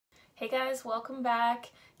Hey guys, welcome back.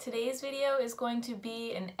 Today's video is going to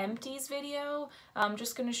be an empties video. I'm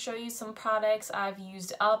just going to show you some products I've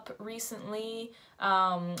used up recently,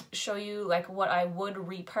 show you like what I would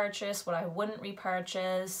repurchase, what I wouldn't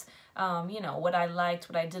repurchase, you know, what I liked,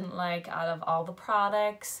 what I didn't like out of all the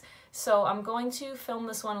products. So I'm going to film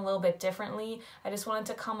this one a little bit differently. I just wanted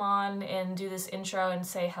to come on and do this intro and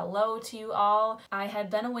say hello to you all. I had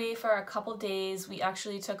been away for a couple days. We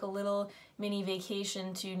actually took a little mini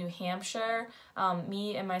vacation to New Hampshire.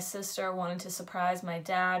 Me and my sister wanted to surprise my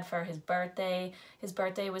dad for his birthday. His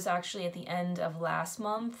birthday was actually at the end of last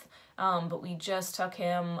month, but we just took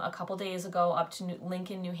him a couple days ago up to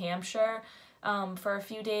Lincoln, New Hampshire. For a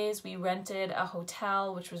few days we rented a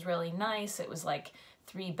hotel, which was really nice. It was like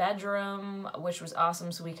 3-bedroom, which was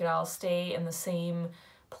awesome, so we could all stay in the same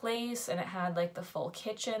place, and it had like the full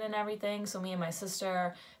kitchen and everything. So me and my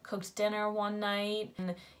sister cooked dinner one night,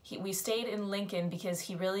 and we stayed in Lincoln because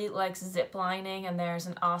he really likes zip lining, and there's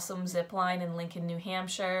an awesome zip line in Lincoln, New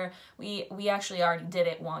Hampshire. We actually already did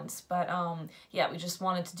it once, but yeah, we just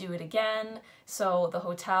wanted to do it again. So the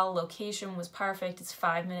hotel location was perfect. It's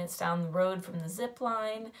 5 minutes down the road from the zip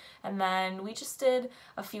line. And then we just did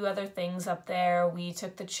a few other things up there. We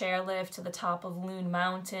took the chairlift to the top of Loon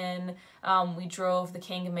Mountain. We drove the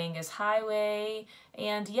Kangamangas Highway,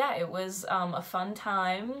 and yeah, it was a fun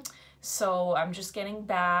time. So I'm just getting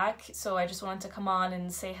back, so I just wanted to come on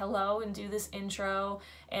and say hello and do this intro,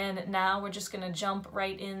 and now we're just gonna jump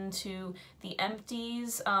right into the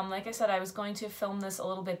empties. Like I said, I was going to film this a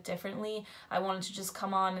little bit differently. I wanted to just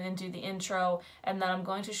come on and do the intro, and then I'm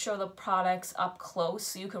going to show the products up close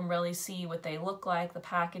so you can really see what they look like, the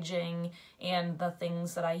packaging, and the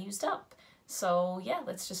things that I used up. So yeah,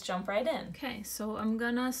 let's just jump right in. Okay, so I'm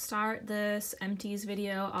gonna start this empties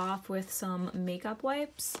video off with some makeup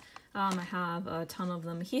wipes. I have a ton of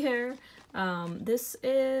them here. This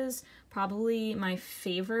is probably my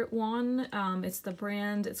favorite one. It's the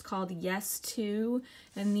brand, it's called Yes 2,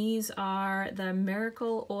 and these are the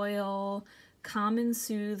Miracle Oil Common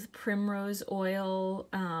Soothe Primrose Oil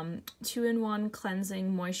 2-in-1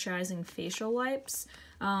 Cleansing Moisturizing Facial Wipes.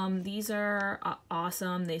 These are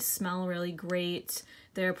awesome. They smell really great.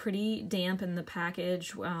 They're pretty damp in the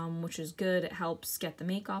package, which is good. It helps get the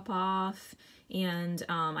makeup off, and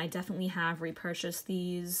I definitely have repurchased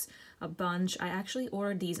these a bunch. I actually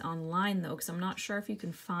ordered these online though, because I'm not sure if you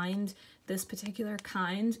can find this particular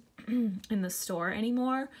kind in the store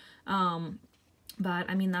anymore. But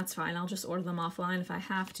I mean, that's fine. I'll just order them offline if I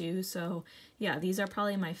have to. So yeah, these are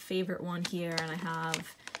probably my favorite one here, and I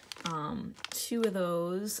have 2 of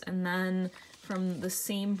those. And then from the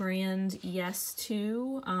same brand, Yes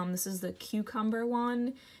 2, this is the cucumber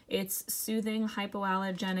one. It's soothing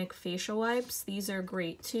hypoallergenic facial wipes. These are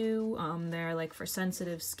great too. They're like for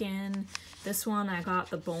sensitive skin. This one I got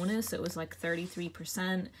the bonus. It was like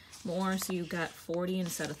 33% more, so you got 40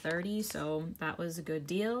 instead of 30, so that was a good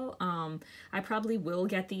deal. I probably will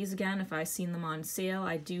get these again if I've seen them on sale.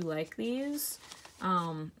 I do like these.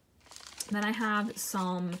 Then I have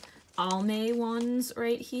some Almay ones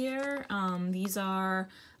right here. These are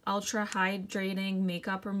ultra hydrating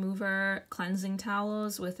makeup remover cleansing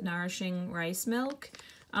towels with nourishing rice milk.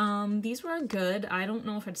 These were good. I don't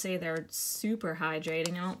know if I'd say they're super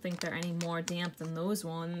hydrating. I don't think they're any more damp than those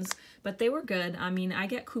ones, but they were good. I mean, I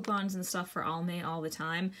get coupons and stuff for Almay all the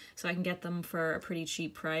time, so I can get them for a pretty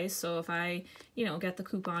cheap price. So if I, you know, get the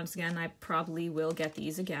coupons again, I probably will get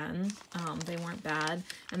these again. They weren't bad.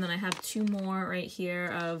 And then I have 2 more right here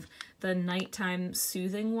of the nighttime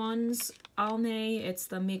soothing ones. Almay, it's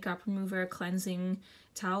the makeup remover cleansing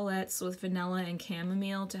towelettes with vanilla and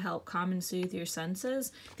chamomile to help calm and soothe your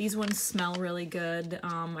senses. These ones smell really good.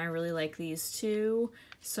 I really like these too.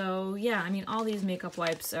 So yeah, I mean, all these makeup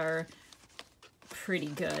wipes are pretty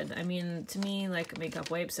good. I mean, to me, like,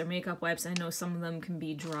 makeup wipes are makeup wipes. I know some of them can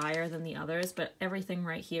be drier than the others, but everything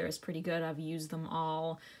right here is pretty good. I've used them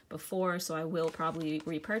all before, so I will probably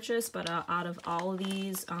repurchase, but out of all of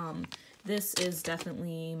these, this is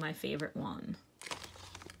definitely my favorite one.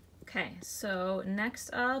 Okay, so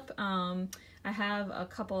next up, I have a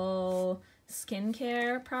couple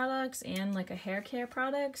skincare products and like a hair care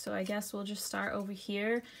product, so I guess we'll just start over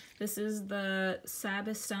here. This is the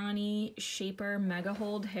Sebastian Shaper Mega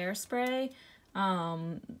Hold Hairspray,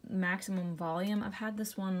 maximum volume. I've had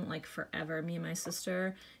this one like forever. Me and my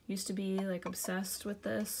sister used to be like obsessed with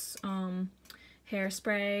this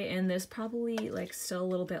hairspray, and there's probably like still a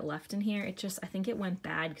little bit left in here. It just, I think it went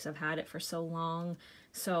bad because I've had it for so long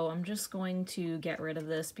So I'm just going to get rid of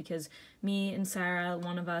this because me and Sarah,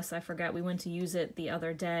 one of us, I forget, we went to use it the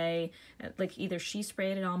other day. Like either she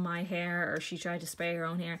sprayed it on my hair or she tried to spray her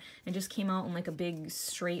own hair and just came out in like a big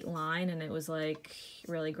straight line, and it was like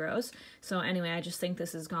really gross. So anyway, I just think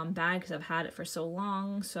this has gone bad because I've had it for so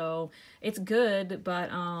long. So it's good, but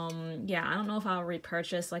yeah, I don't know if I'll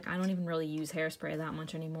repurchase. Like I don't even really use hairspray that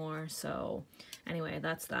much anymore. So anyway,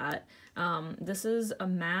 that's that. This is a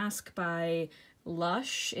mask by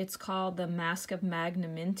Lush. It's called the Mask of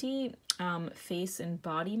Magnaminty face and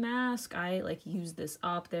body mask. I like use this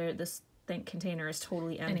up there. This container is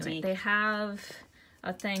totally empty. Anyway, they have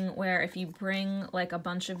a thing where if you bring like a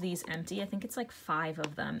bunch of these empty, I think it's like 5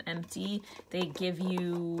 of them empty, they'll give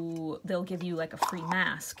you like a free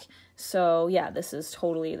mask. So yeah, this is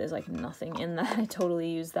totally, there's like nothing in that. I totally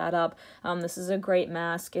used that up. This is a great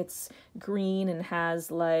mask. It's green and has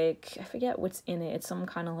like, I forget what's in it. It's some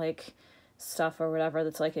kind of like stuff or whatever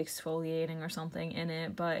that's like exfoliating or something in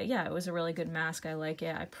it, but yeah, it was a really good mask. I like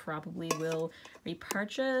it. I probably will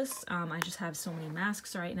repurchase. I just have so many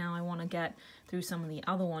masks right now. I want to get through some of the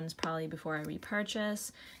other ones probably before I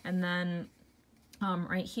repurchase. And then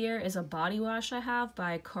right here is a body wash I have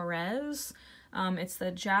by Korres. It's the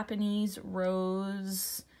Japanese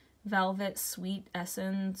Rose Velvet Sweet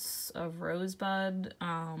Essence of Rosebud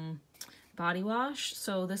body wash.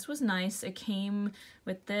 So this was nice. It came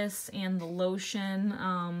with this and the lotion.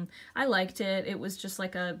 I liked it. It was just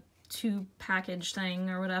like a 2-package thing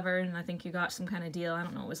or whatever, and I think you got some kind of deal. I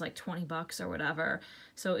don't know, it was like 20 bucks or whatever.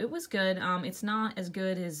 So it was good. It's not as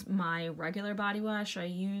good as my regular body wash. I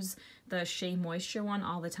use the Shea Moisture one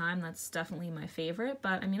all the time. That's definitely my favorite,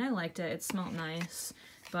 but I mean, I liked it. It smelled nice.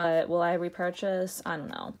 But will I repurchase? I don't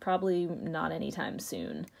know. Probably not anytime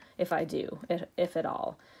soon, if I do, if at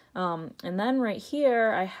all. And then right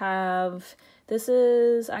here I have, this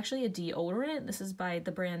is actually a deodorant. This is by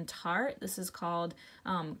the brand Tarte. This is called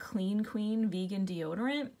Clean Queen Vegan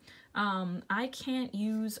Deodorant. I can't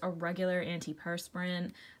use a regular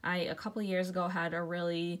antiperspirant. A couple of years ago had a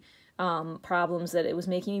really problems that it was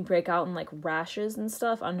making me break out in like rashes and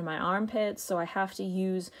stuff under my armpits, so I have to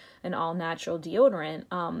use an all-natural deodorant.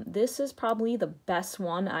 This is probably the best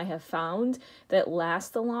one I have found that lasts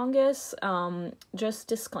the longest. Just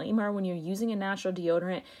disclaimer, when you're using a natural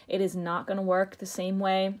deodorant, it is not going to work the same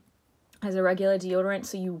way as a regular deodorant,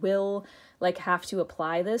 so you will like have to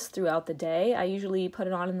apply this throughout the day. I usually put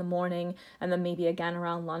it on in the morning and then maybe again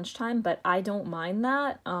around lunchtime, but I don't mind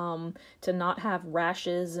that. To not have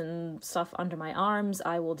rashes and stuff under my arms,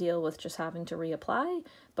 I will deal with just having to reapply.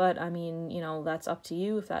 But I mean, you know, that's up to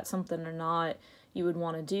you if that's something or not you would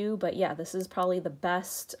want to do. But yeah, this is probably the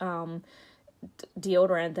best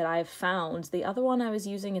deodorant that I've found. The other one I was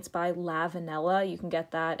using, it's by La Vanilla. You can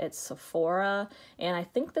get that at Sephora, and I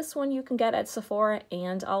think this one you can get at Sephora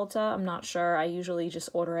and Ulta. I'm not sure. I usually just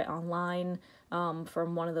order it online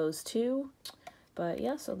from one of those two. But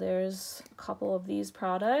yeah, so there's a couple of these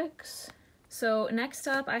products. So next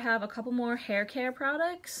up, I have a couple more hair care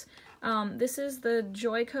products. This is the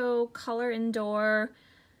Joico Color Indoor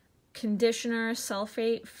Conditioner,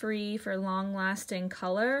 sulfate free for long-lasting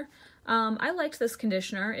color. I liked this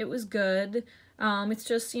conditioner. It was good. It's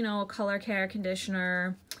just, you know, a color care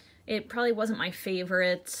conditioner. It probably wasn't my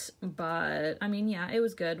favorite, but I mean, yeah, it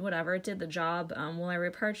was good. Whatever, it did the job. Will I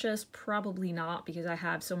repurchase? Probably not, because I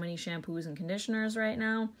have so many shampoos and conditioners right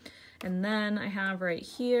now. And then I have right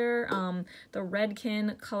here the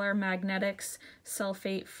Redken Color Magnetics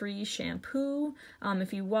Sulfate-Free Shampoo.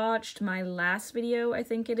 If you watched my last video, I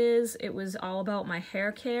think it was all about my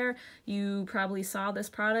hair care. You probably saw this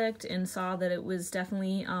product and saw that it was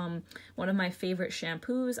definitely one of my favorite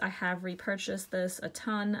shampoos. I have repurchased this a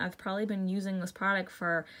ton. I've probably been using this product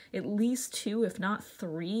for at least 2, if not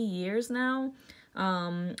 3 years now.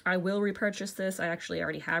 I will repurchase this. I actually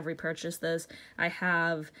already have repurchased this. I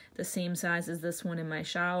have the same size as this one in my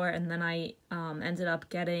shower, and then I ended up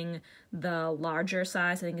getting the larger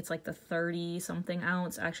size. I think it's like the 30-something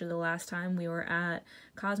ounce, actually the last time we were at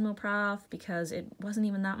Cosmoprof, because it wasn't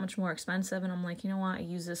even that much more expensive, and I'm like, you know what, I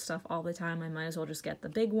use this stuff all the time, I might as well just get the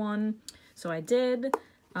big one. So I did.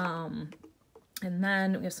 And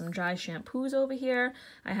then we have some dry shampoos over here.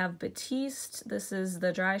 I have Batiste. This is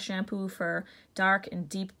the dry shampoo for dark and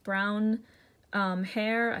deep brown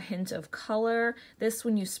hair, a hint of color. This,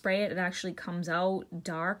 when you spray it, it actually comes out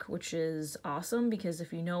dark, which is awesome because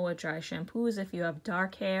if you know what dry shampoos, if you have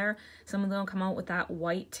dark hair, some of them come out with that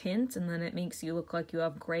white tint and then it makes you look like you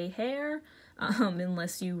have gray hair.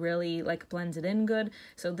 Unless you really like blend it in good.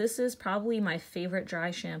 So this is probably my favorite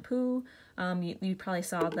dry shampoo. You probably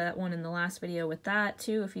saw that one in the last video with that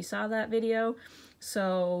too, if you saw that video.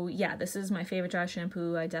 So yeah, this is my favorite dry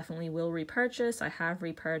shampoo. I definitely will repurchase. I have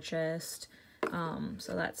repurchased.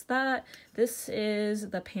 So that's that. This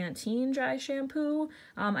is the Pantene dry shampoo.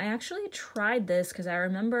 I actually tried this because I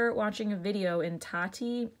remember watching a video in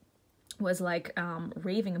Tarte was like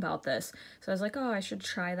raving about this, so I was like, oh, I should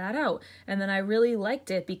try that out. And then I really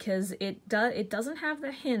liked it because it doesn't have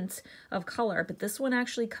the hint of color, but this one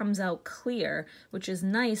actually comes out clear, which is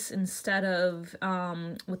nice instead of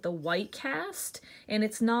with the white cast, and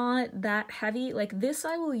it's not that heavy. Like this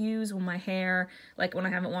I will use when my hair, like when I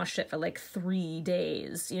haven't washed it for like 3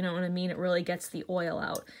 days, you know what I mean? It really gets the oil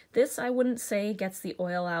out. This I wouldn't say gets the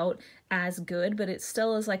oil out as good, but it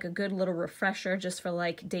still is like a good little refresher just for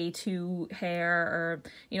like day 2 hair, or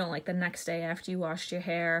you know, like the next day after you washed your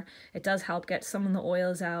hair. It does help get some of the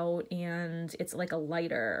oils out, and it's like a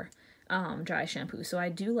lighter dry shampoo. So I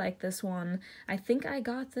do like this one. I think I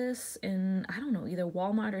got this in, I don't know, either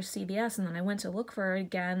Walmart or CVS, and then I went to look for it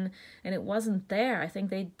again and it wasn't there. I think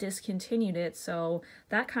they discontinued it, so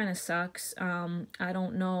that kind of sucks. I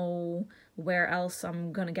don't know where else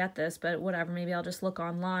I'm gonna get this, but whatever, maybe I'll just look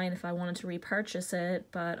online if I wanted to repurchase it.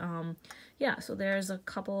 But yeah, so there's a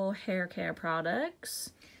couple hair care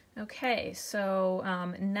products. Okay,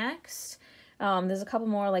 so next, there's a couple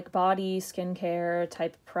more like body skincare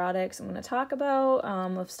type products I'm going to talk about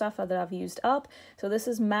of stuff that I've used up. So this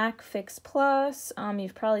is MAC Fix Plus.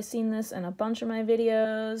 You've probably seen this in a bunch of my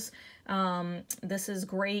videos. This is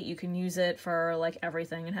great. You can use it for like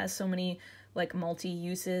everything. It has so many like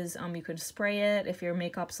multi-uses. You could spray it if your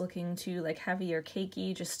makeup's looking too like heavy or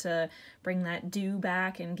cakey, just to bring that dew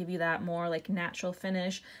back and give you that more like natural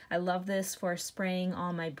finish. I love this for spraying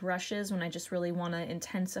on my brushes when I just really want to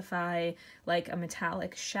intensify like a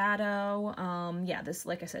metallic shadow. Yeah, this,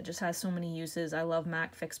 like I said, just has so many uses. I love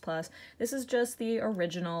MAC Fix Plus. This is just the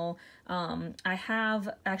original. I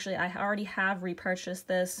already have repurchased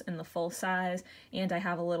this in the full size, and I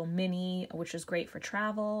have a little mini, which is great for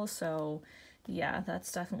travel. So yeah,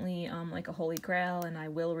 that's definitely like a holy grail, and I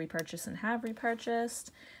will repurchase and have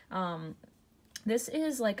repurchased. This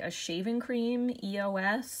is like a shaving cream,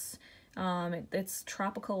 EOS. It's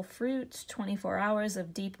tropical fruit, 24 hours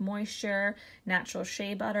of deep moisture, natural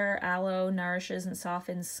shea butter, aloe, nourishes and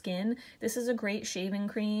softens skin. This is a great shaving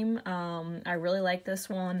cream. I really like this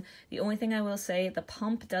one. The only thing I will say, the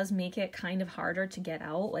pump does make it kind of harder to get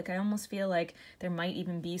out. Like I almost feel like there might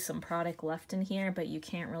even be some product left in here, but you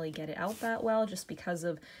can't really get it out that well just because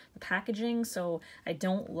of the packaging. So I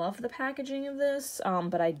don't love the packaging of this,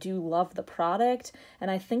 but I do love the product.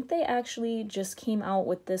 And I think they actually just came out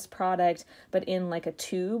with this product but in like a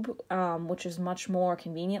tube, which is much more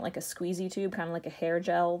convenient, like a squeezy tube, kind of like a hair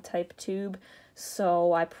gel type tube.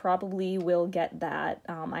 So I probably will get that.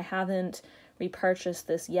 I haven't repurchased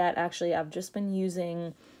this yet. Actually, I've just been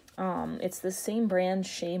using, it's the same brand,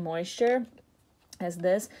 Shea Moisture, as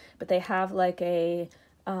this, but they have like a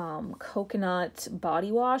coconut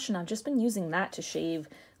body wash, and I've just been using that to shave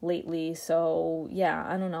lately. So yeah,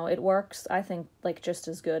 I don't know, it works, I think, like just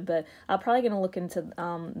as good, but I'm probably gonna look into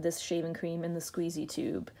this shaving cream in the squeezy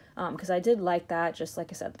tube, because I did like that. Just like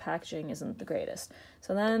I said, the packaging isn't the greatest.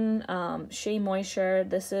 So then Shea Moisture,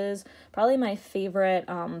 this is probably my favorite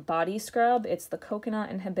body scrub. It's the coconut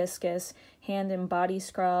and hibiscus hand and body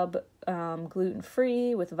scrub,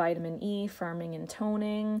 gluten-free with vitamin E, firming and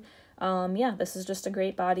toning. Yeah, this is just a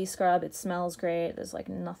great body scrub. It smells great. There's like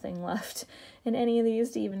nothing left in any of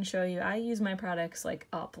these to even show you. I use my products like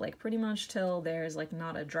up, like pretty much till there's like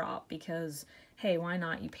not a drop, because hey, why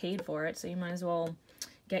not? You paid for it, so you might as well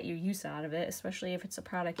get your use out of it, especially if it's a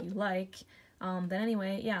product you like. But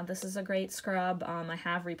anyway, yeah, this is a great scrub. I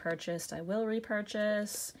have repurchased. I will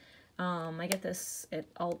repurchase. I get this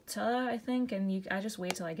at Ulta, I think, and I just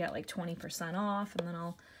wait till I get like 20% off, and then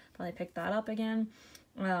I'll probably pick that up again.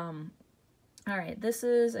 Alright, this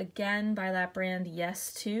is again by that brand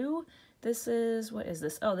Yes To. This is, what is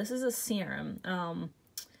this? Oh, this is a serum.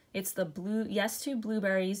 It's the Yes To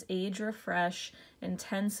Blueberries Age Refresh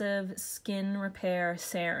Intensive Skin Repair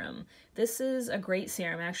Serum. This is a great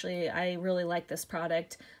serum. Actually, I really like this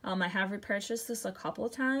product. I have repurchased this a couple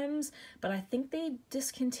of times, but I think they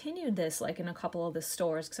discontinued this like in a couple of the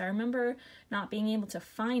stores because I remember not being able to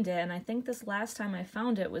find it, and I think this last time I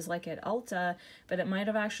found it was like at Ulta, but it might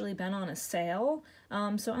have actually been on a sale.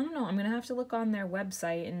 So I don't know, I'm gonna have to look on their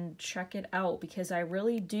website and check it out because I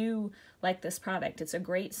really do like this product. It's a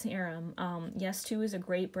great serum. Yes 2 is a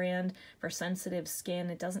great brand for sensitive skin.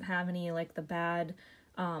 It doesn't have any like the bad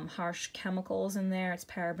harsh chemicals in there. It's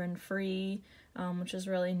paraben free, which is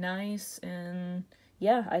really nice. And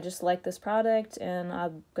yeah, I just like this product and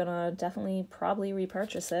I'm gonna definitely probably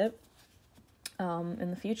repurchase it in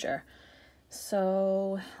the future.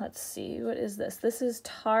 So let's see, what is this? This is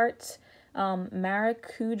Tarte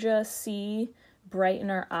Maracuja C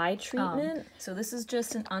brightener eye treatment. So this is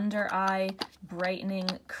just an under eye brightening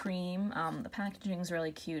cream. The packaging is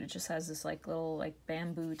really cute. It just has this like little like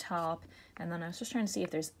bamboo top, and then I was just trying to see if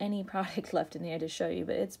there's any product left in there to show you,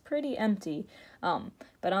 but it's pretty empty.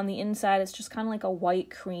 But on the inside it's just kind of like a white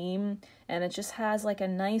cream, and it just has like a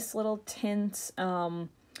nice little tint.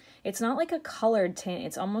 It's not like a colored tint,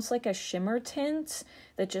 it's almost like a shimmer tint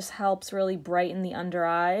that just helps really brighten the under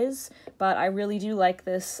eyes. But I really do like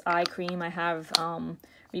this eye cream. I have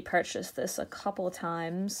repurchased this a couple of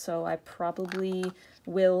times, so I probably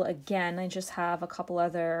will again. I just have a couple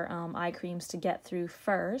other eye creams to get through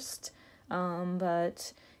first.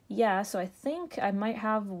 But yeah, so I think I might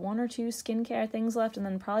have 1 or 2 skincare things left, and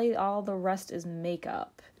then probably all the rest is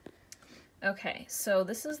makeup. Okay, so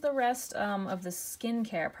this is the rest of the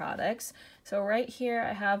skincare products. So right here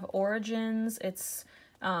I have Origins. It's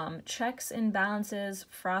Checks and Balances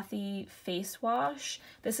Frothy Face Wash.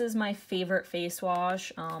 This is my favorite face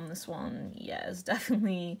wash. This one, yeah, is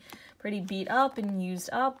definitely pretty beat up and used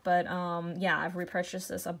up, but yeah, I've repurchased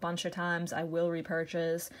this a bunch of times. I will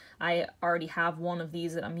repurchase. I already have one of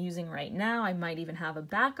these that I'm using right now. I might even have a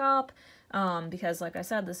backup. Because like I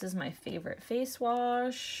said, this is my favorite face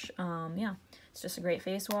wash. Yeah, it's just a great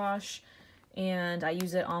face wash, and I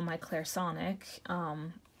use it on my Clairsonic.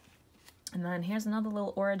 And then here's another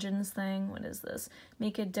little Origins thing. What is this?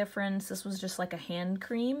 Make a Difference. This was just like a hand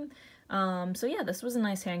cream. So yeah, this was a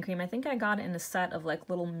nice hand cream. I think I got it in a set of like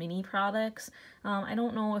little mini products. I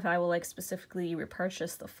don't know if I will like specifically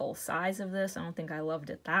repurchase the full size of this. I don't think I loved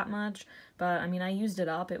it that much, but I mean, I used it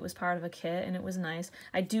up. It was part of a kit and it was nice.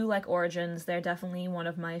 I do like Origins. They're definitely one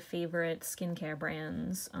of my favorite skincare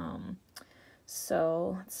brands.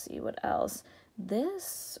 So let's see what else.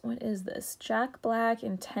 This, what is this? Jack Black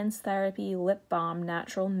Intense Therapy Lip Balm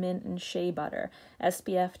Natural Mint and Shea Butter,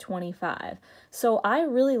 SPF 25. So I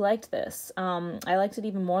really liked this. I liked it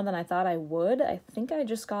even more than I thought I would. I think I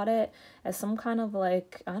just got it as some kind of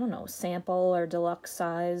like, I don't know, sample or deluxe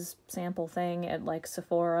size sample thing at like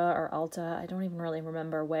Sephora or Ulta. I don't even really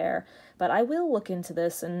remember where, but I will look into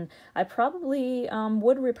this, and I probably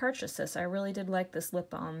would repurchase this. I really did like this lip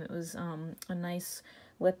balm. It was a nice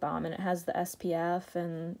lip balm, and it has the SPF,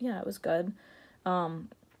 and yeah, it was good.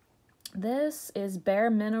 This is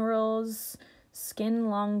Bare Minerals Skin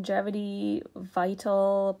Longevity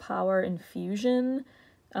Vital Power Infusion.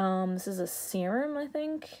 This is a serum, I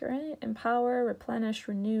think, right? Empower, Replenish,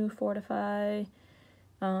 Renew, Fortify,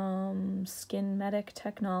 Skin Medic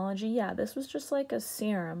Technology. Yeah, this was just like a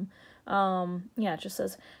serum. Yeah, it just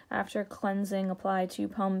says, after cleansing, apply 2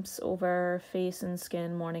 pumps over face and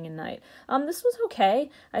skin morning and night. This was okay.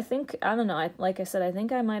 I think, I don't know, like I said, I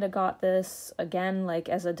think I might have got this again, like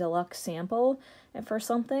as a deluxe sample for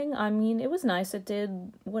something. I mean, it was nice. It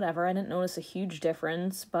did whatever. I didn't notice a huge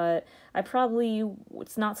difference, but I probably,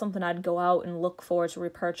 it's not something I'd go out and look for to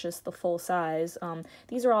repurchase the full size.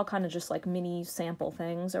 These are all kind of just like mini sample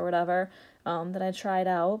things or whatever. That I tried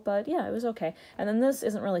out, but yeah, it was okay. And then this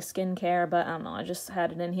isn't really skincare, but I don't know, I just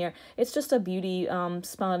had it in here. It's just a beauty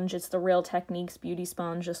sponge. It's the Real Techniques beauty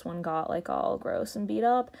sponge. This one got like all gross and beat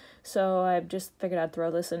up, so I just figured I'd throw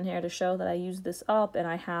this in here to show that I used this up, and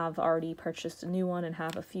I have already purchased a new one and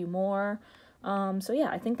have a few more. So yeah,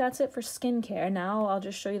 I think that's it for skincare. Now I'll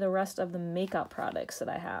just show you the rest of the makeup products that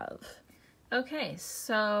I have. Okay,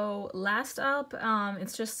 so last up,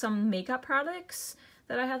 it's just some makeup products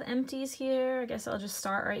that I have Empties here. I guess I'll just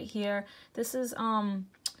start right here. This is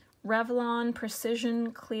Revlon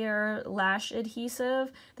Precision Clear Lash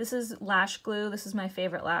Adhesive. This is lash glue. This is my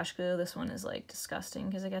favorite lash glue. This one is like disgusting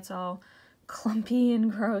because it gets all clumpy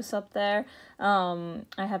and gross up there.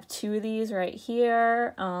 I have 2 of these right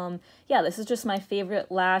here. Yeah, this is just my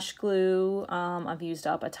favorite lash glue. I've used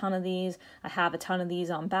up a ton of these. I have a ton of these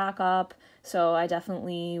on backup, so I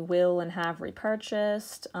definitely will and have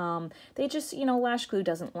repurchased. They just, you know, lash glue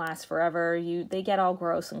doesn't last forever. They get all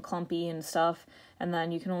gross and clumpy and stuff, and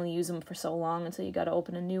then you can only use them for so long until you gotta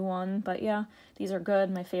open a new one. But yeah, these are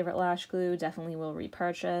good. My favorite lash glue, definitely will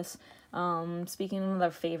repurchase. Speaking of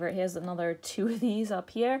another favorite, here's another 2 of these up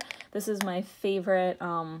here. This is my favorite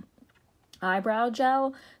eyebrow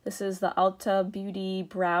gel. This is the Ulta Beauty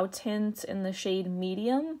Brow Tint in the shade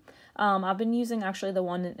Medium. I've been using actually the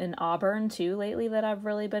one in Auburn too lately that I've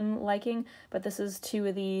really been liking, but this is 2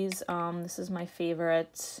 of these. This is my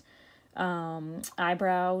favorite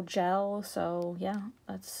eyebrow gel, so yeah,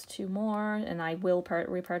 that's 2 more, and I will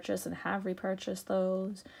repurchase and have repurchased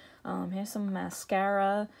those. Here's some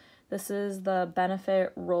mascara. This is the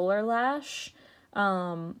Benefit Roller Lash.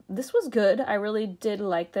 This was good. I really did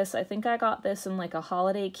like this. I think I got this in like a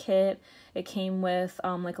holiday kit. It came with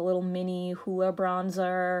like a little mini Hoola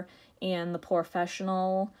bronzer and the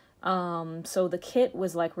Professional. So the kit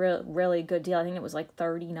was like really good deal. I think it was like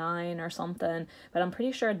 $39 or something, but I'm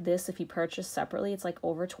pretty sure this, if you purchase separately, it's like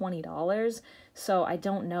over $20. So I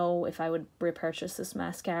don't know if I would repurchase this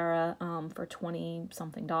mascara for $20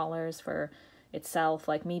 something for itself.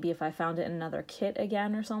 Like maybe if I found it in another kit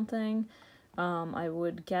again or something, I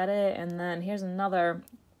would get it. And then here's another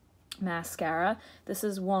mascara. This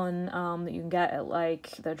is one that you can get at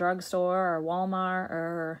like the drugstore or Walmart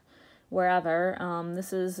or wherever.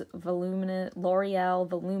 This is L'Oreal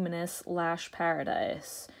Voluminous Lash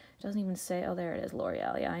Paradise. It doesn't even say, oh, there it is,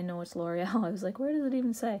 L'Oreal. Yeah, I know it's L'Oreal. I was like, where does it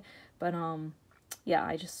even say? But yeah,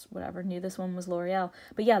 I just, whatever, knew this one was L'Oreal.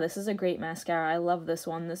 But yeah, this is a great mascara. I love this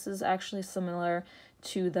one. This is actually similar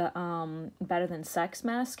to the Better Than Sex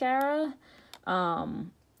mascara.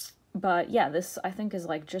 But yeah, this I think is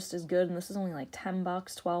like just as good, and this is only like $10,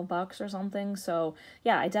 $12 or something. So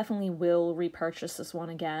yeah, I definitely will repurchase this one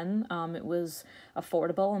again. It was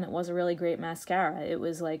affordable, and it was a really great mascara. It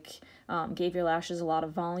was like, gave your lashes a lot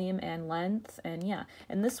of volume and length, and yeah.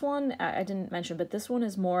 And this one, I didn't mention, but this one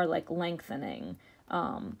is more like lengthening.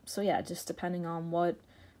 So yeah, just depending on what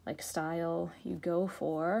like style you go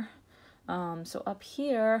for. So up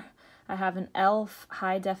here, I have an e.l.f.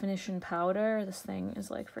 high definition powder. This thing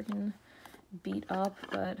is like freaking beat up,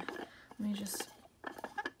 but let me just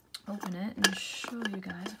open it and show you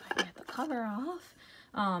guys if I can get the cover off.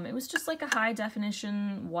 It was just like a high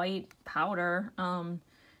definition white powder,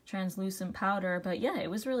 translucent powder, but yeah, it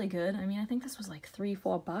was really good. I mean, I think this was like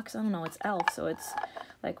 $3-4. I don't know, it's e.l.f., so it's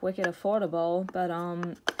like wicked affordable, but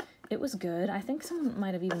it was good. I think someone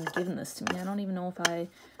might have even given this to me. I don't even know if I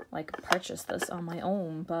like purchased this on my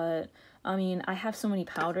own, but I mean, I have so many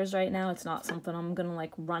powders right now. It's not something I'm gonna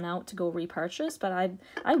like run out to go repurchase, but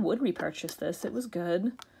I would repurchase this. It was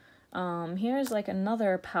good. Here's like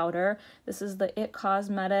another powder. This is the It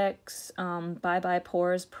Cosmetics Bye Bye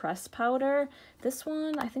Pores Press Powder. This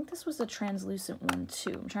one, I think this was a translucent one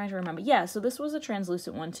too. I'm trying to remember. Yeah, so this was a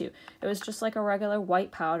translucent one too. It was just like a regular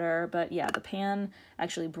white powder, but yeah, the pan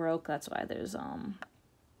actually broke. That's why there's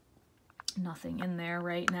nothing in there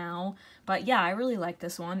right now. But yeah, I really like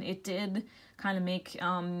this one. It did kind of make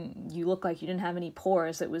you look like you didn't have any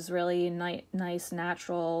pores. It was really nice,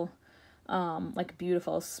 natural, like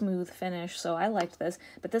beautiful smooth finish, so I liked this.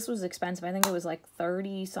 But this was expensive. I think it was like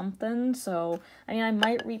 30 something, so I mean, I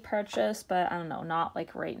might repurchase, but I don't know, not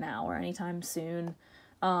like right now or anytime soon.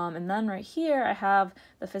 And then right here I have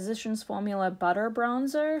the Physicians Formula Butter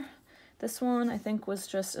Bronzer. This one I think was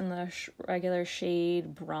just in the regular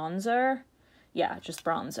shade bronzer. Yeah, just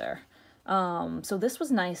bronzer. So this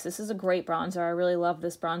was nice. This is a great bronzer. I really love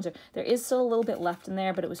this bronzer. There is still a little bit left in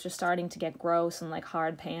there, but it was just starting to get gross and like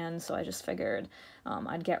hard pan, so I just figured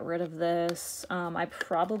I'd get rid of this. I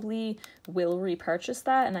probably will repurchase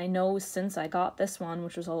that, and I know since I got this one,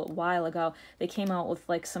 which was a while ago, they came out with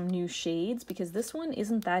like some new shades, because this one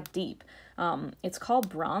isn't that deep. It's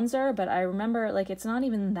called bronzer, but I remember like it's not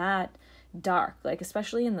even that dark, like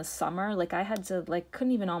especially in the summer. Like I had to like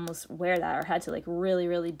couldn't even almost wear that, or had to like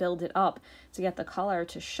really build it up to get the color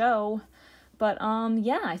to show. But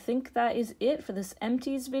yeah, I think that is it for this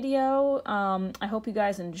Empties video. I hope you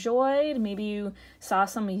guys enjoyed. Maybe you saw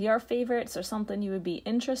some of your favorites or something you would be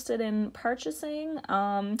interested in purchasing.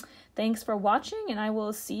 Thanks for watching, and I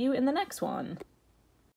will see you in the next one.